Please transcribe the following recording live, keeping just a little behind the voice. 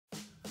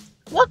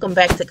Welcome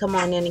back to Come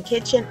On In the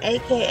Kitchen,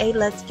 aka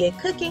Let's Get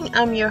Cooking.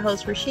 I'm your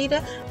host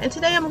Rashida, and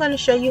today I'm going to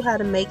show you how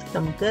to make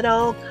some good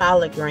old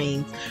collard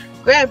greens.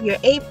 Grab your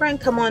apron,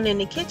 come on in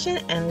the kitchen,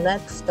 and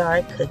let's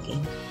start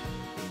cooking.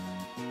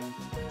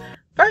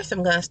 First,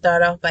 I'm going to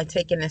start off by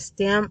taking the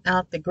stem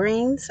out the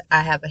greens.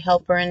 I have a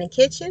helper in the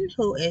kitchen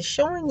who is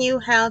showing you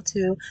how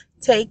to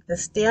take the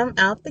stem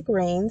out the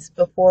greens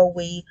before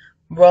we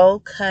roll,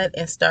 cut,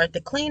 and start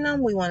to clean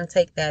them. We want to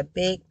take that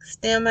big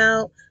stem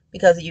out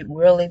because you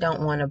really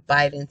don't want to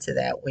bite into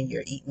that when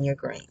you're eating your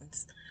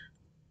greens.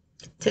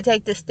 To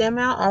take the stem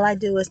out, all I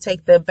do is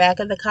take the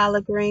back of the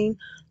collard green,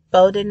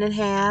 fold it in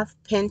half,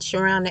 pinch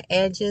around the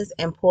edges,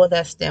 and pull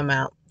that stem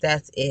out.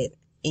 That's it.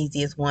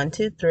 Easy as 1,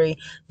 2, 3.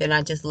 Then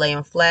I just lay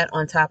them flat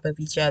on top of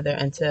each other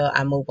until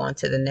I move on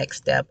to the next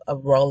step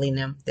of rolling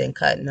them, then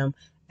cutting them,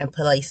 and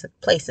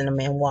placing them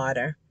in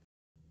water.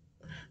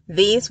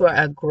 These were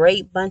a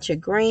great bunch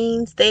of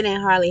greens. They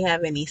didn't hardly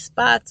have any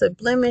spots or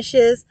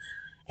blemishes,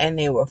 and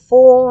they were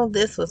full.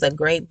 This was a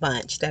great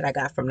bunch that I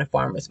got from the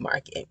farmer's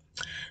market.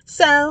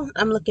 So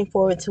I'm looking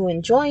forward to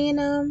enjoying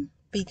them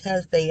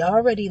because they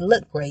already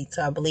look great,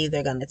 so I believe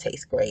they're going to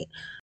taste great.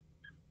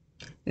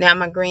 Now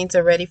my greens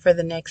are ready for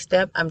the next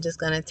step. I'm just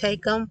going to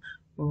take them,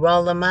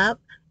 roll them up,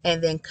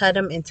 and then cut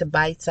them into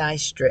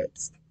bite-sized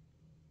strips.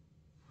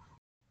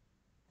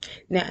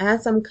 Now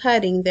as I'm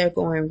cutting, they're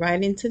going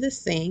right into the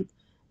sink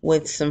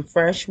with some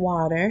fresh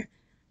water.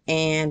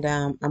 And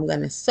I'm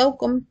going to soak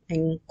them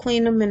and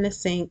clean them in the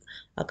sink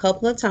a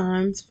couple of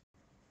times.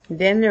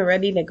 Then they're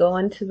ready to go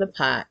into the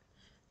pot.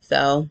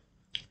 So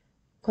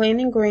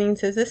cleaning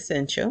greens is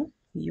essential.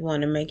 You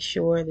want to make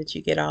sure that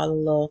you get all the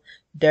little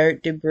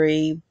dirt,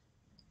 debris,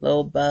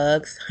 little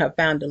bugs. I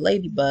found a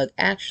ladybug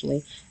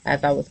actually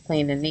as I was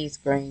cleaning these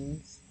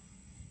greens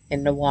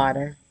in the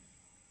water.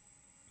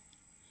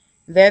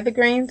 There the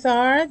greens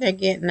are. They're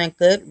getting a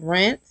good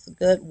rinse,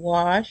 good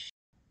wash.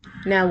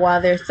 Now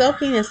while they're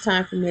soaking, it's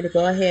time for me to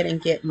go ahead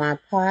and get my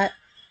pot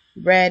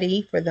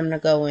ready for them to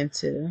go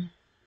into.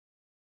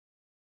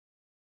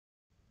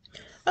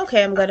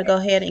 Okay, I'm going to go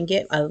ahead and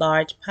get a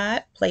large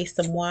pot, place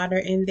some water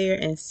in there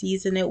and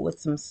season it with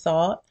some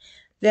salt.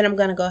 Then I'm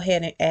going to go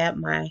ahead and add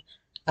my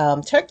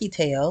turkey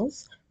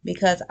tails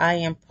because I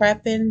am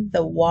prepping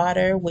the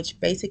water, which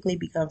basically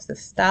becomes the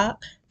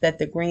stock that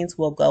the greens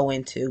will go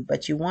into.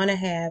 But you want to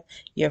have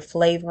your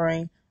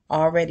flavoring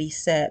already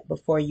set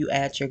before you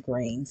add your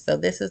greens. So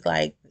this is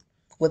like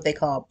what they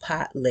call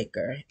pot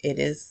liquor. It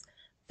is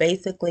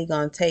basically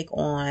going to take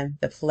on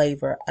the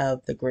flavor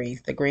of the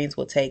greens. The greens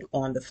will take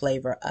on the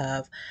flavor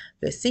of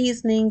the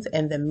seasonings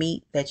and the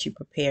meat that you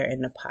prepare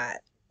in the pot.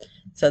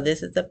 So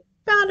this is about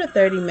a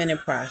 30-minute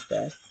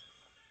process.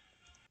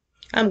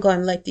 I'm going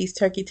to let these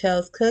turkey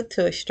tails cook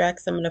to extract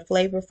some of the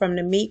flavor from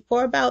the meat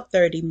for about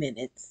 30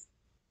 minutes.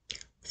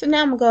 So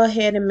now I'm going to go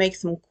ahead and make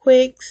some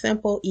quick,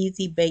 simple,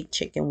 easy baked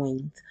chicken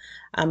wings.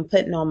 I'm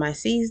putting on my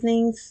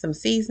seasonings, some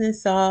seasoning,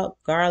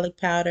 salt, garlic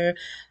powder,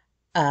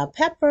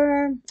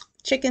 pepper,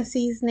 chicken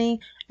seasoning,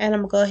 and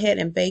I'm going to go ahead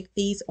and bake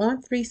these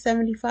on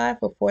 375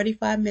 for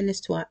 45 minutes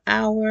to an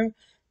hour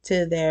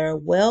till they're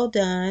well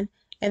done,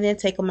 and then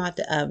take them out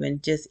the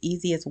oven. Just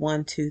easy as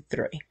 1, 2,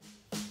 3.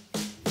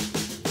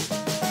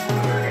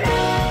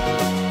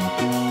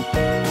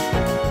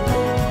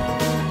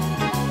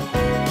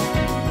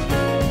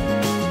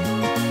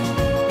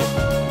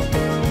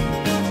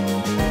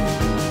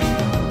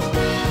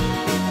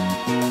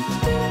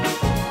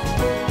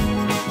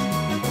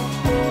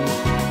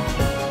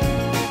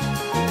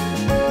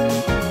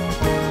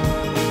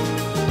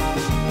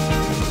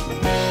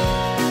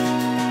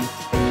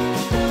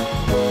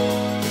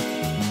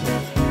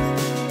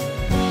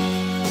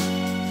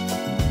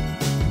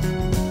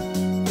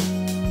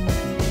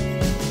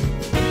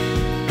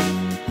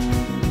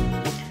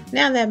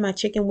 Now that my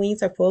chicken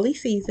wings are fully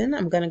seasoned,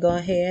 I'm going to go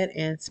ahead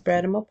and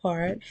spread them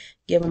apart,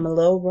 give them a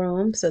little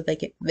room so they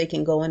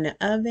can go in the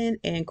oven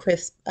and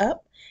crisp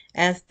up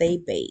as they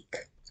bake.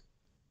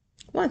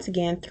 Once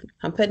again,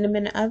 I'm putting them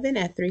in the oven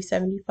at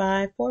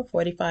 375 for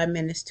 45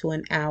 minutes to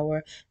an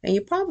hour. And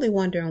you're probably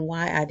wondering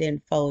why I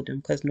didn't fold them,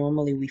 because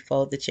normally we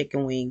fold the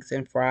chicken wings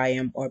and fry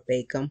them or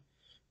bake them.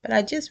 But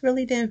I just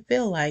really didn't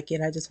feel like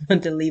it. I just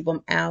wanted to leave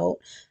them out.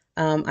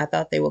 I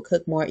thought they would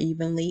cook more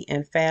evenly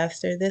and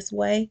faster this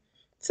way.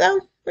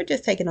 So we're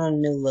just taking on a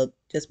new look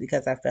just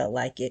because I felt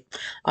like it.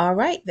 All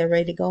right, they're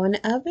ready to go in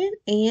the oven,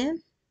 and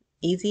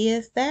easy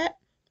as that,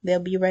 they'll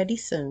be ready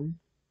soon.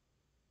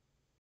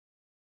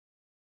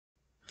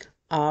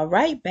 All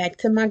right, back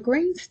to my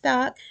green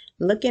stock.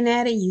 Looking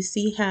at it, you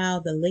see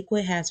how the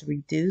liquid has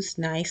reduced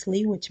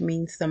nicely, which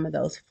means some of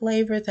those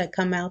flavors that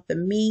come out the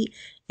meat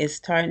is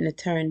starting to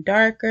turn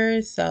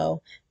darker.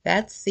 So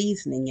that's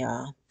seasoning,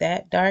 y'all.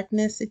 That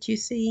darkness that you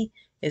see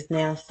is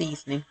now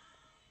seasoning.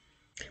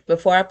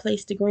 Before I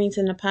placed the greens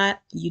in the pot,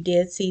 you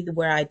did see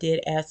where I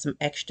did add some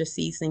extra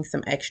seasoning,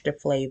 some extra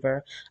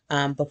flavor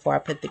before I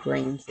put the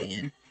greens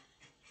in.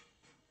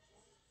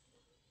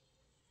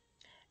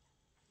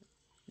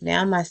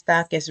 Now my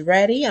stock is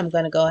ready. I'm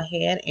going to go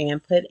ahead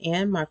and put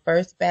in my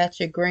first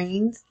batch of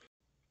greens.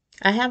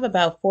 I have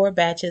about 4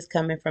 batches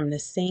coming from the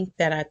sink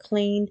that I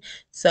cleaned.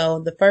 So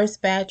the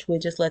first batch, we'll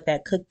just let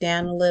that cook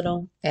down a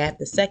little. Add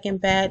the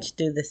second batch,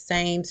 do the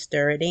same,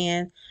 stir it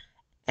in.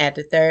 Add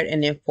the third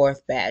and then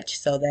fourth batch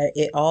so that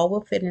it all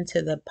will fit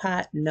into the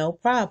pot, no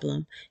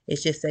problem.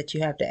 It's just that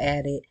you have to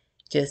add it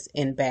just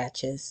in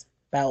batches,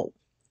 about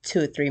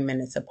 2 or 3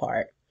 minutes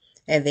apart.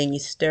 And then you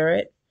stir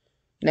it.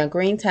 Now,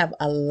 greens have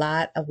a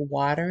lot of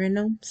water in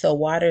them, so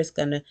water is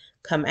going to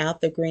come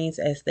out the greens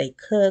as they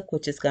cook,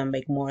 which is going to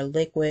make more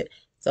liquid.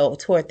 So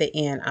toward the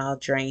end, I'll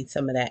drain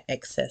some of that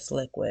excess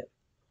liquid.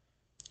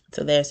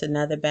 So there's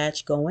another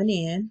batch going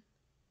in.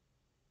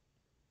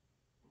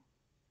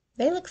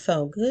 They look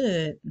so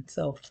good and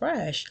so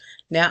fresh.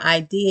 Now,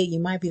 you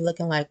might be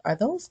looking like, are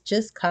those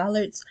just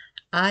collards?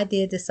 I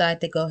did decide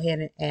to go ahead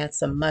and add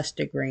some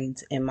mustard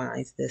greens in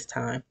mine this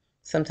time.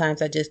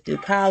 Sometimes I just do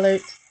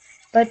collards,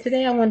 but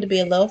today I wanted to be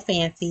a little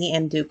fancy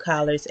and do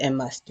collards and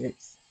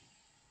mustards.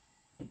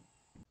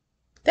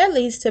 That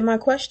leads to my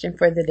question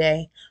for the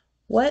day.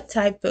 What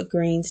type of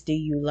greens do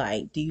you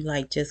like? Do you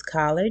like just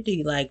collard? Do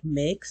you like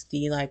mixed? Do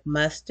you like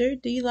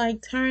mustard? Do you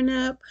like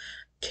turnip?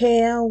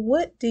 Kale?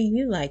 What do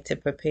you like to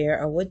prepare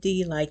or what do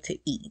you like to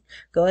eat?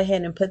 Go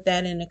ahead and put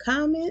that in the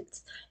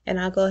comments and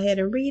I'll go ahead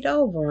and read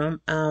over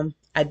them.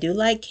 I do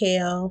like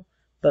kale,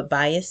 but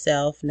by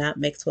itself, not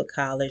mixed with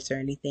collards or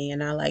anything.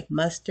 And I like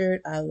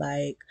mustard. I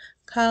like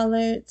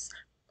collards.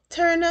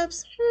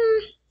 Turnips,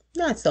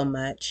 not so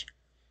much.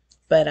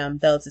 But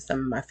those are some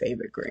of my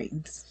favorite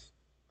greens.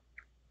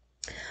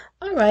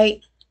 All right,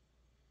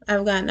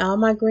 I've gotten all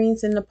my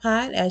greens in the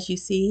pot. As you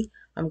see,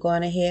 I'm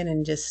going ahead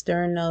and just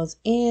stirring those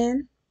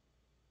in.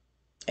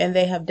 And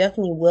they have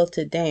definitely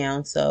wilted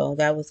down, so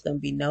that was going to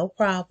be no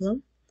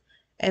problem.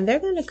 And they're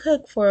going to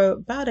cook for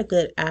about a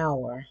good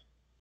hour.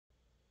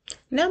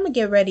 Now I'm going to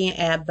get ready and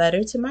add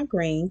butter to my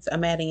greens.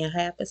 I'm adding a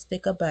half a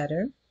stick of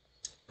butter.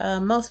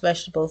 Most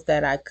vegetables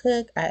that I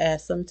cook, I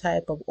add some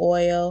type of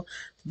oil,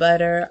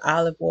 butter,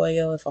 olive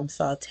oil if I'm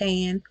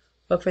sauteing.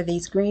 But for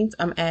these greens,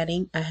 I'm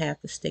adding a half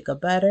a stick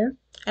of butter.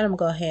 And I'm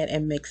going to go ahead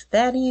and mix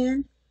that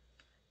in.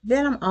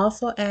 Then I'm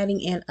also adding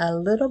in a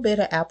little bit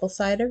of apple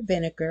cider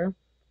vinegar,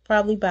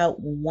 probably about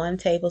 1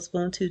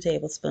 tablespoon, 2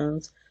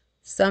 tablespoons.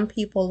 Some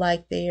people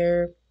like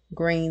their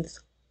greens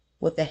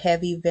with a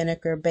heavy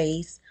vinegar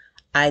base.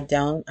 I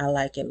don't. I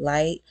like it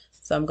light.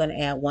 So I'm going to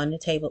add 1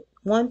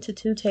 to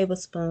 2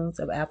 tablespoons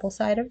of apple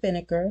cider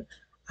vinegar.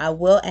 I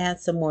will add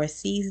some more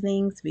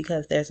seasonings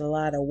because there's a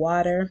lot of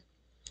water.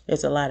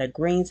 There's a lot of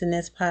greens in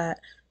this pot,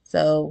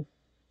 so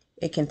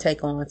it can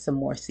take on some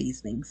more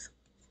seasonings.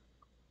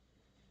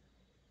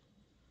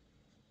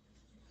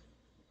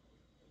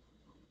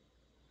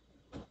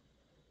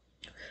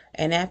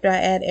 And after I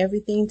add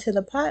everything to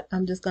the pot,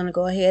 I'm just going to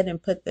go ahead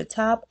and put the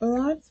top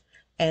on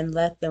and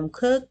let them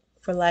cook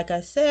for, like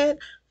I said,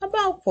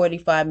 about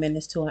 45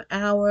 minutes to an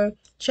hour.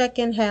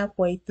 Checking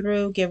halfway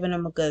through, giving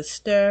them a good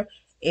stir.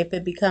 If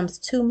it becomes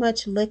too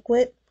much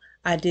liquid,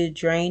 I do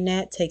drain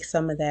that, take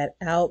some of that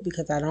out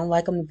because I don't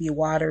like them to be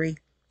watery.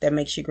 That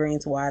makes your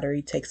greens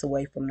watery, takes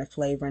away from the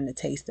flavor and the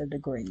taste of the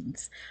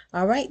greens.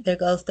 All right, there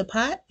goes the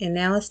pot, and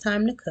now it's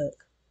time to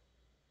cook.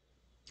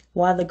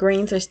 While the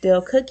greens are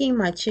still cooking,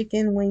 my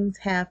chicken wings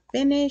have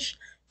finished.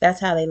 That's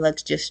how they look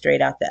just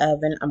straight out the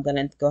oven. I'm going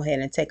to go ahead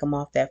and take them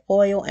off that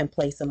foil and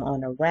place them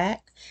on a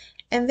rack.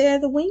 And there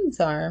the wings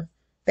are.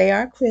 They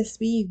are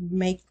crispy.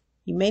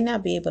 You may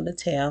not be able to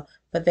tell,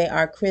 but they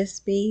are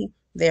crispy.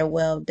 They're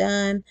well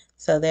done.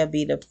 So they'll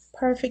be the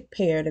perfect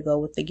pair to go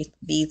with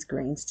these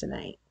greens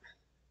tonight.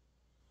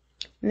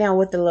 Now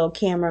with the little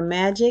camera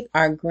magic,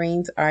 our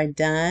greens are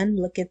done.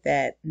 Look at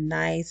that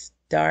nice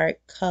dark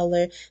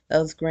color.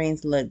 Those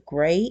greens look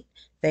great.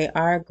 They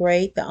are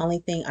great. The only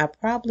thing I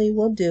probably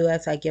will do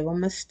as I give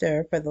them a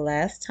stir for the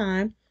last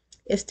time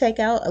is take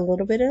out a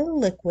little bit of the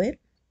liquid.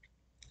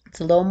 It's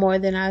a little more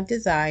than I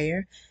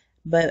desire,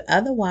 but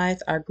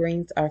otherwise our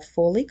greens are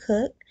fully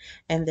cooked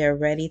and they're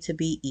ready to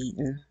be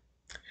eaten.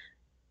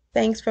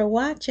 Thanks for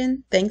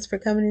watching. Thanks for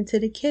coming into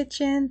the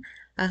kitchen.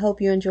 I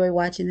hope you enjoy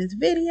watching this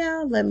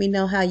video. Let me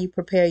know how you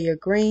prepare your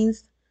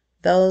greens.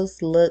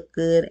 Those look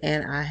good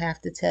and I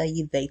have to tell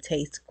you they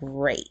taste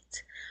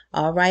great.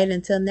 All right,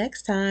 until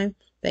next time.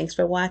 Thanks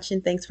for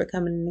watching. Thanks for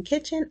coming in the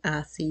kitchen.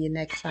 I'll see you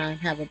next time.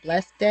 Have a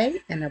blessed day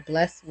and a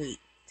blessed week.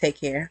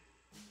 Take care.